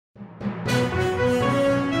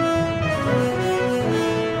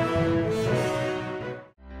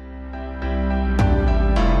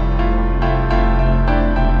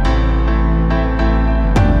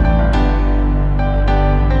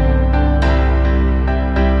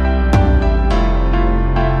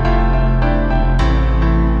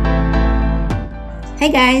Hey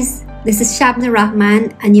guys, this is Shabna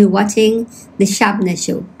Rahman and you're watching The Shabna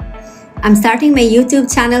Show. I'm starting my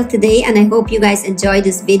YouTube channel today and I hope you guys enjoy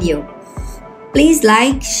this video. Please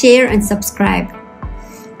like, share and subscribe.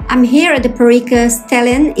 I'm here at the Parika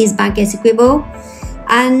Stellin, East Bank Essequibo,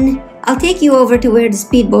 and I'll take you over to where the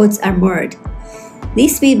speedboats are moored.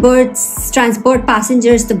 These speedboats transport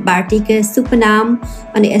passengers to Parika, Supanam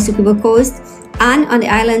on the Essequibo coast and on the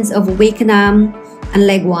islands of Wakenham and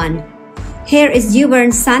Legwan. Here is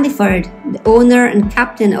Huborn Sandiford, the owner and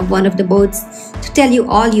captain of one of the boats, to tell you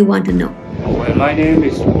all you want to know. Well, my name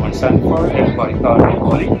is Huborn Sandiford. Everybody call me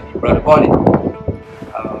Bonnie, Brother Bonnie.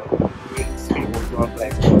 With speedboat work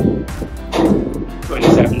like for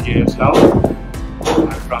 27 years now. I'm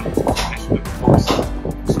from the Essequibo coast.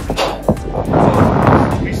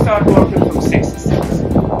 We start working from 6 to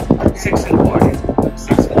 6 in the morning, 6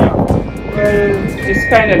 in the afternoon. Well, it's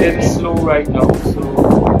kind of a little slow right now, so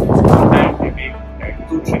sometimes we make like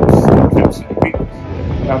two trips in a week.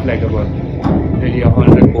 We have like about nearly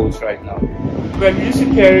 100 boats right now. Well, we used to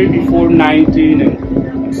carry before 19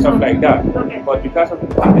 and stuff like that, but because of the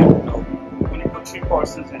pandemic now, we only put 3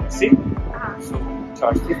 persons in the sea, so we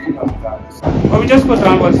charge $1,500. But we just put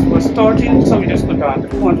on, was starting, so we just put on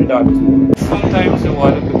 $200. Sometimes the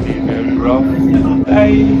water could be very rough.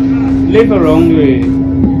 I live around the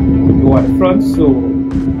waterfront, so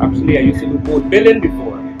actually I used to do boat building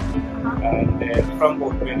before, and then from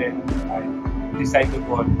boat building I decided to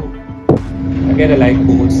go on boat. I get a like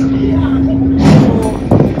boats, so I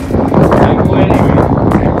go anyway.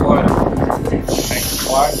 I go on like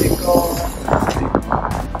Parika,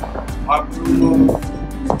 Bruno,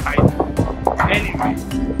 anyway.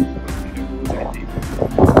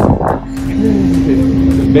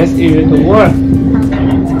 The best area to work.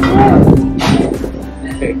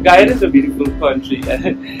 Ghana is a beautiful country, and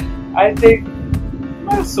I think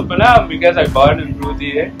Supanam, because I born and grew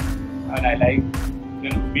there, and I like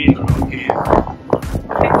being around here.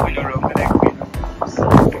 I think going around the neck.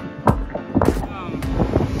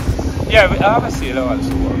 Yeah, I have a sailor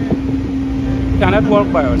also work. We cannot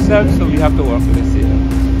work by ourselves, so we have to work with a sailor.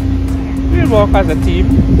 We work as a team,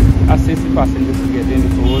 assist the passengers to get in the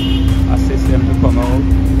boat, assist them to come out,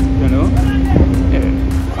 Yeah.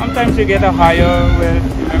 Sometimes you get a hire, well,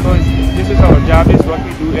 remember, this is our job, this is what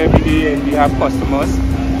we do every day, and we have customers.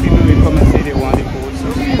 People will come and say they want the boat, so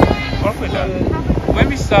we work with that. When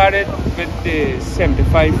we started with the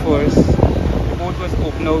 75 first, the boat was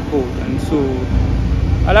open out boat, and so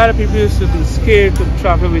a lot of people used to be scared to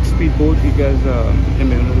travel with speedboat because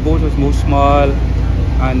the boat was more small,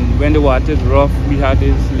 and when the water is rough, we had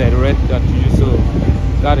this leatherette that you used to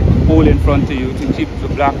got a hole in front of you to keep to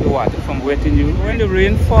block the water from wetting you. When the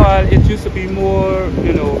rain fall, it used to be more,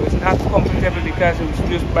 it's not comfortable because it was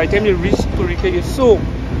just by the time you reach Parika, you soak.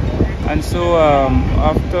 And so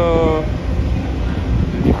after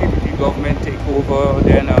the PPP government take over,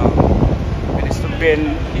 then Minister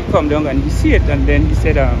Ben, he come down and he see it, and then he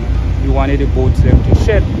said he wanted the boats them to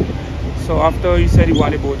shed. So after he said he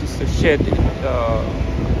wanted boats to shed,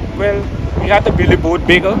 well, we had to build the boat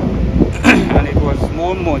bigger. And it was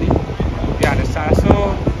more money, you understand?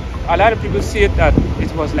 So a lot of people see it that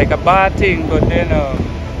it was like a bad thing, but then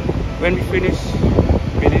when we finished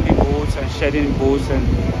building the boats and shedding the boats and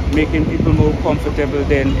making people more comfortable,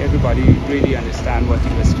 then everybody really understand what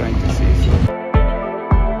he was trying to say. So.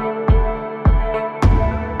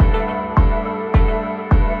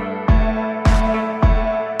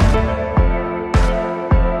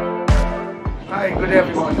 Hi, good day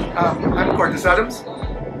everyone. I'm Curtis Adams.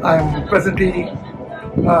 I'm presently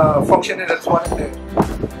functioning as one of the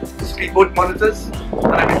speedboat monitors,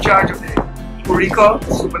 and I'm in charge of the Parika,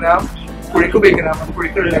 Supanam, Parika Wakenham, and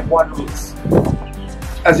Parika Legwan routes.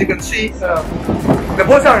 As you can see, the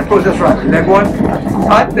boats are in process run, Legwan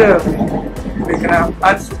and Wakenham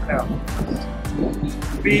and Supanam.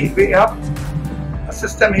 We have a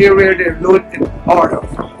system here where they load in order,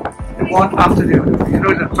 one after the other.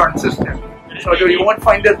 The turn system. So you won't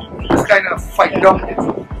find this kind of fight down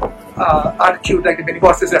attitude like the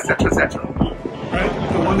minibuses, etc., etc. Right?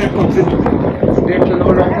 The one that comes in, they're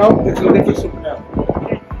load right now, it's loaded for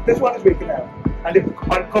Supanam. This one is Wakenham, and the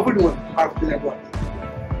uncovered one are the leg one.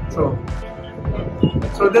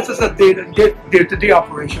 So this is a day-to-day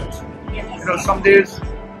operations. Some days,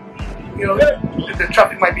 the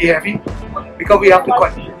traffic might be heavy because we have to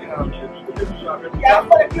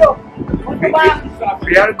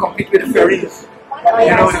we have to compete with the ferries.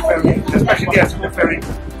 The ferries, especially the Essequibo ferries.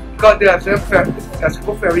 Because the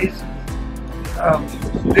Essequibo ferries,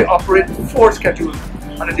 they operate 4 schedules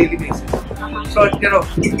on a daily basis. So,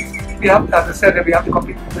 we have, as I said, we have to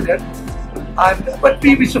compete with them. But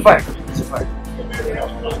we survive. We survive.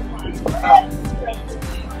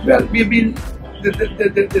 Well, we've been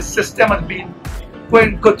the system has been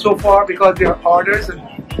going good so far because there are orders and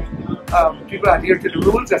people adhere to the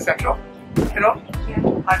rules, etc. You know,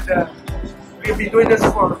 and we've been doing this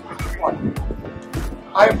for what?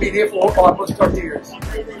 I've been here for almost 30 years.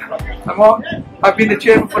 I've been the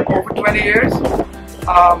chairman for over 20 years.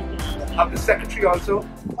 I'm the secretary also.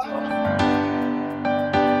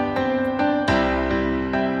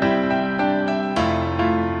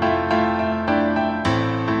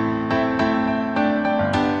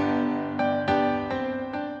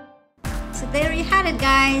 So there you had it,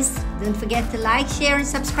 guys. Don't forget to like, share and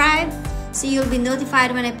subscribe so you'll be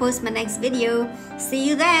notified when I post my next video. See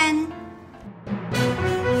you then.